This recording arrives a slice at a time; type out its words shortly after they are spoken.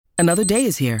Another day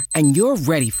is here, and you're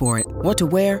ready for it. What to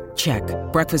wear? Check.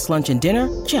 Breakfast, lunch, and dinner?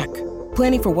 Check.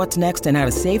 Planning for what's next and how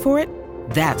to save for it?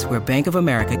 That's where Bank of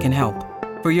America can help.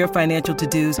 For your financial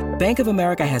to-dos, Bank of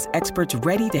America has experts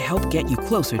ready to help get you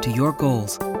closer to your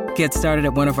goals. Get started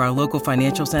at one of our local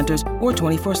financial centers or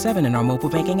 24/7 in our mobile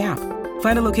banking app.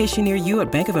 Find a location near you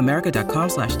at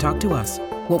bankofamerica.com/talktous.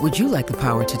 What would you like the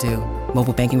power to do?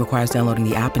 Mobile banking requires downloading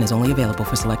the app and is only available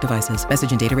for select devices.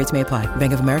 Message and data rates may apply.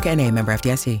 Bank of America N.A., member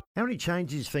FDIC. How many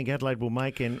changes do you think Adelaide will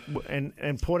make? And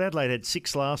Port Adelaide had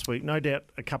 6 last week. No doubt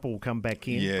a couple will come back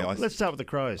in. Yeah, Let's start with the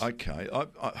Crows. Okay,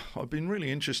 I've been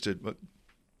really interested, but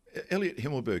Elliot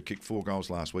Himmelberg kicked 4 goals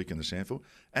last week in the SANFL.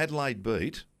 Adelaide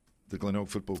beat the Glenelg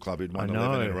Football Club, who'd won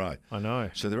 11 in a row. I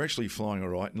know. So they're actually flying all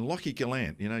right. And Lockie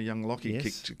Gallant, young Lockie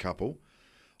kicked a couple.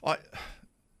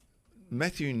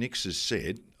 Matthew Nix has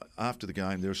said after the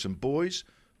game, there are some boys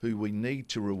who we need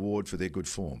to reward for their good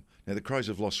form. Now, the Crows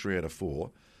have lost 3 out of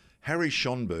 4. Harry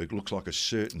Schonberg looks like a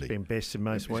certainty. Been best in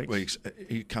most weeks.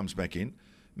 He comes back in.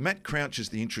 Matt Crouch is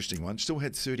the interesting one. Still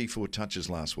had 34 touches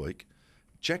last week.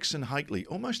 Jackson Haitley,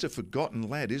 almost a forgotten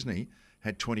lad, isn't he?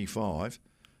 Had 25.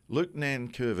 Luke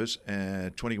Nankervis,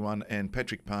 21, and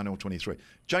Patrick Parnell, 23.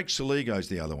 Jake Saligo's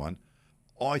the other one.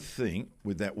 I think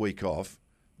with that week off,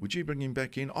 would you bring him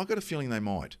back in? I've got a feeling they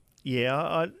might. Yeah,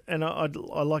 I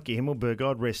like your Himmelberg.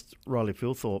 I'd rest Riley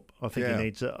Philthorpe. I think he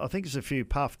needs. I think it's a few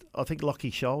puffed. I think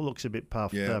Lockie Scholl looks a bit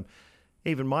puffed. Yeah.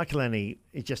 Even Michael Annie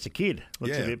is just a kid.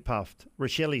 Looks a bit puffed.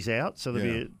 Rochelle's out, so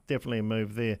there'll be definitely a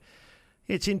move there.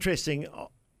 It's interesting.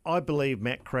 I believe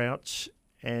Matt Crouch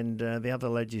and the other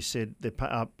lad you said,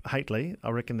 Haitley, I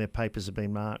reckon their papers have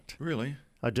been marked. Really?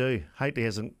 I do. Haitley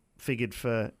hasn't figured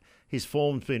for... His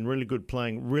form's been really good,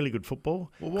 playing really good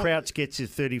football. Well, Crouch gets his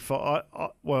 35.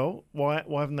 Why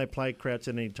haven't they played Crouch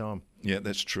at any time? Yeah,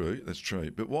 that's true. That's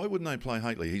true. But why wouldn't they play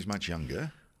Haitley? He's much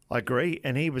younger. I agree,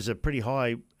 and he was a pretty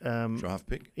high... draft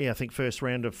pick? Yeah, I think first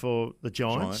rounder for the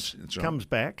Giants. That's right. Comes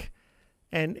back.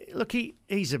 And look,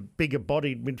 he's a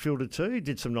bigger-bodied midfielder too. He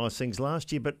did some nice things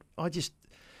last year, but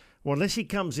unless he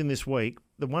comes in this week,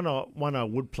 the one I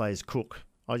would play is Cook.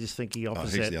 I just think he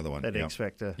offers the other one. that X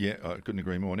factor. Yeah, I couldn't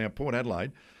agree more. Now, Port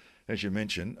Adelaide, as you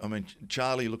mentioned,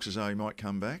 Charlie looks as though he might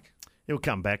come back. He'll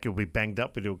come back. He'll be banged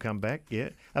up, but he'll come back,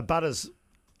 yeah. Butters,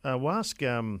 ask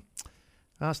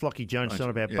Lockie Jones not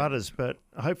about Butters, but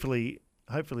hopefully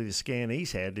the scan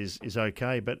he's had is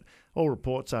okay. But all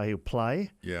reports are he'll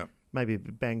play. Yeah. Maybe a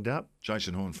bit banged up.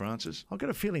 Jason Horne-Francis. I've got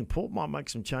a feeling Port might make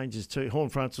some changes too.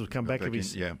 Horne-Francis will come back if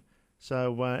he's... Yeah.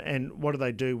 So, and what do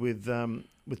they do with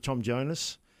Tom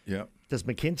Jonas? Yeah. Does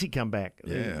McKenzie come back?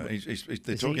 Yeah,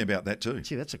 they're talking about that too.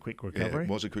 Gee, that's a quick recovery. Yeah, it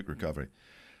was a quick recovery.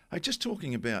 Hey, just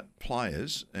talking about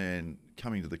players and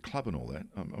coming to the club and all that,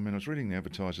 I was reading the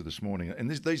Advertiser this morning, and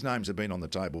these names have been on the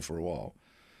table for a while,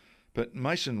 but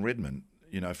Mason Redmond,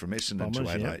 from Essendon to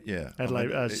Adelaide. Yeah.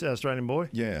 Adelaide, Australian boy.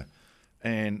 Yeah.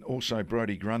 And also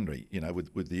Brodie Grundy,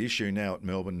 with the issue now at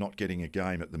Melbourne not getting a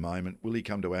game at the moment, will he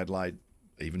come to Adelaide,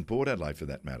 even Port Adelaide for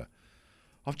that matter?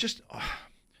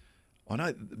 I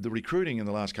know the recruiting in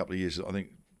the last couple of years, I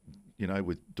think,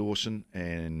 with Dawson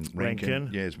and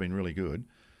Rankin, has been really good.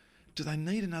 Do they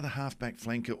need another halfback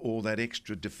flanker or that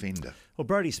extra defender? Well,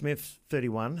 Brodie Smith,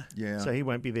 31, so he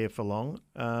won't be there for long.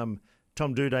 Tom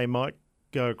Doedee might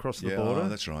go across the border. Oh,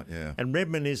 that's right, yeah. And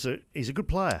Redmond he's a good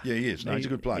player. Yeah, he is. No, he's a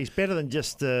good player. He's better than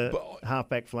just a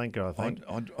halfback flanker, I think.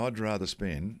 I'd rather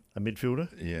spend... A midfielder?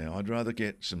 Yeah, I'd rather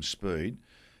get some speed.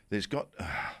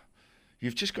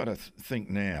 You've just got to think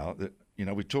now that,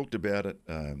 we talked about it.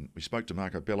 We spoke to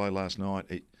Marco Bello last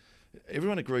night.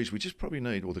 Everyone agrees we just probably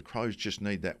need, or the Crows just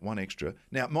need that one extra.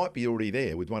 Now, it might be already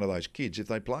there with one of those kids if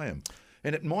they play them.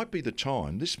 And it might be the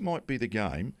time, this might be the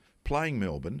game, playing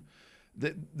Melbourne,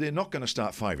 that they're not going to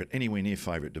start anywhere near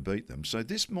favourite to beat them. So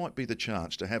this might be the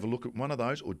chance to have a look at one of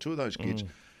those or two of those kids,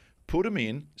 put them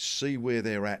in, see where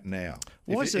they're at now.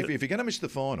 If you're going to miss the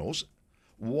finals,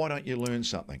 why don't you learn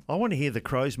something? I want to hear the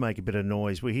Crows make a bit of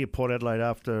noise. We hear Port Adelaide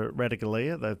after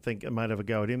Radicalea. They think it might have a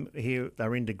go at him. Here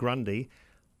they're into Grundy.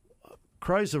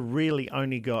 Crows have really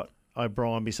only got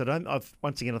O'Brien. So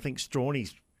once again, I think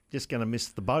Strawny's just going to miss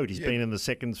the boat. He's been in the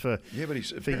seconds for but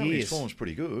his form's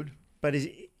pretty good. But is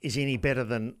he any better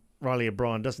than Riley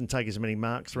O'Brien? Doesn't take as many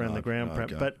marks around the ground.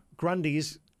 Okay. But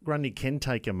Grundy can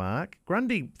take a mark.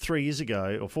 Grundy 3 years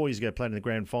ago or 4 years ago played in the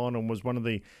grand final and was one of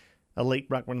the elite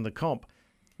ruckmen in the comp.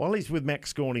 While he's with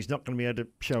Max Gawn, he's not going to be able to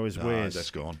show his wares.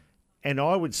 That's gone. And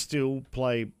I would still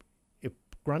play, if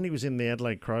Grundy was in the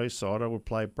Adelaide Crows side, I would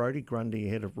play Brodie Grundy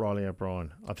ahead of Riley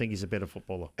O'Brien. I think he's a better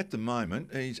footballer. At the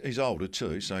moment, he's older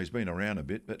too, so he's been around a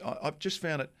bit. But I've just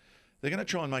found it, they're going to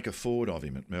try and make a forward of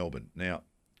him at Melbourne. Now,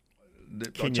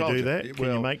 Can you do that? Can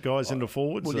you make guys into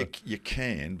forwards? Well, you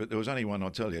can, but there was only one, I'll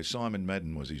tell you. Simon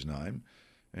Madden was his name,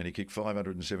 and he kicked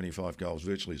 575 goals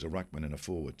virtually as a ruckman and a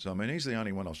forward. So, I mean, he's the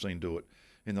only one I've seen do it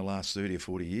in the last 30 or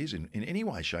 40 years in any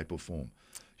way, shape or form.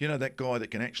 You know, that guy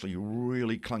that can actually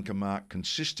really clunk a mark,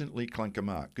 consistently clunk a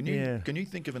mark. Can you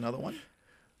think of another one?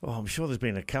 Oh, I'm sure there's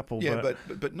been a couple. Yeah,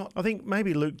 but not... I think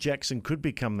maybe Luke Jackson could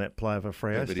become that player for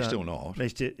Freo. Yeah, but he's still not.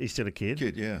 He's still a kid.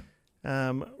 Yeah.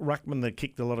 Ruckman that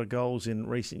kicked a lot of goals in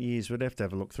recent years, we'd have to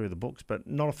have a look through the books, but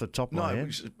not off the top of my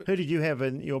head. Who did you have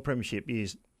in your premiership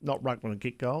years? Not Ruckman and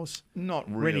kick goals? Not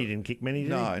really. Rennie didn't kick many,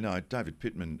 did he? No. David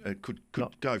Pittman could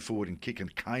go forward and kick an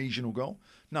occasional goal.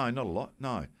 No, not a lot.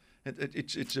 No.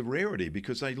 It's a rarity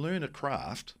because they learn a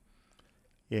craft.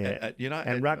 Yeah.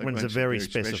 And Ruckman's a very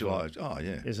specialised. Oh,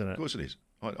 yeah. Isn't it? Of course it is.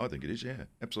 I think it is, yeah.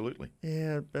 Absolutely.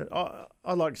 Yeah, but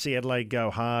I like to see Adelaide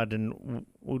go hard, and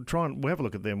we'll have a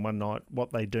look at them one night,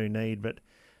 what they do need. But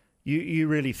you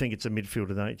really think it's a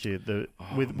midfielder, don't you?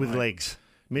 With legs.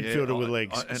 Midfielder with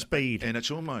legs, speed. And it's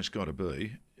almost got to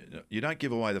be, you don't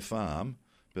give away the farm,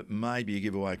 but maybe you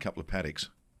give away a couple of paddocks.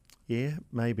 Yeah,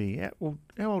 maybe. Well,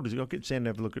 how old is he? I'll get Sam to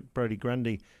have a look at Brodie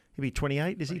Grundy. He'll be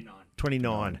 28, is he?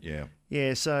 29. Yeah.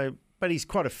 Yeah, so, but he's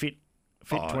quite a fit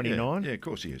 29. Yeah, of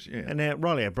course he is, yeah. And now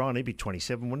Riley O'Brien, he'd be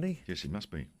 27, wouldn't he? Yes, he must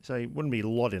be. So he wouldn't be a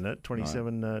lot in it,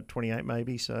 27, 28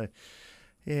 maybe. So,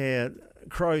 yeah,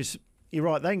 Crows, you're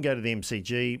right, they can go to the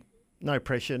MCG. No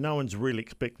pressure. No one's really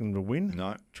expecting them to win.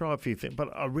 No. Try a few things. But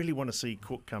I really want to see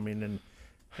Cook come in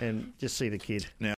and just see the kid. Now,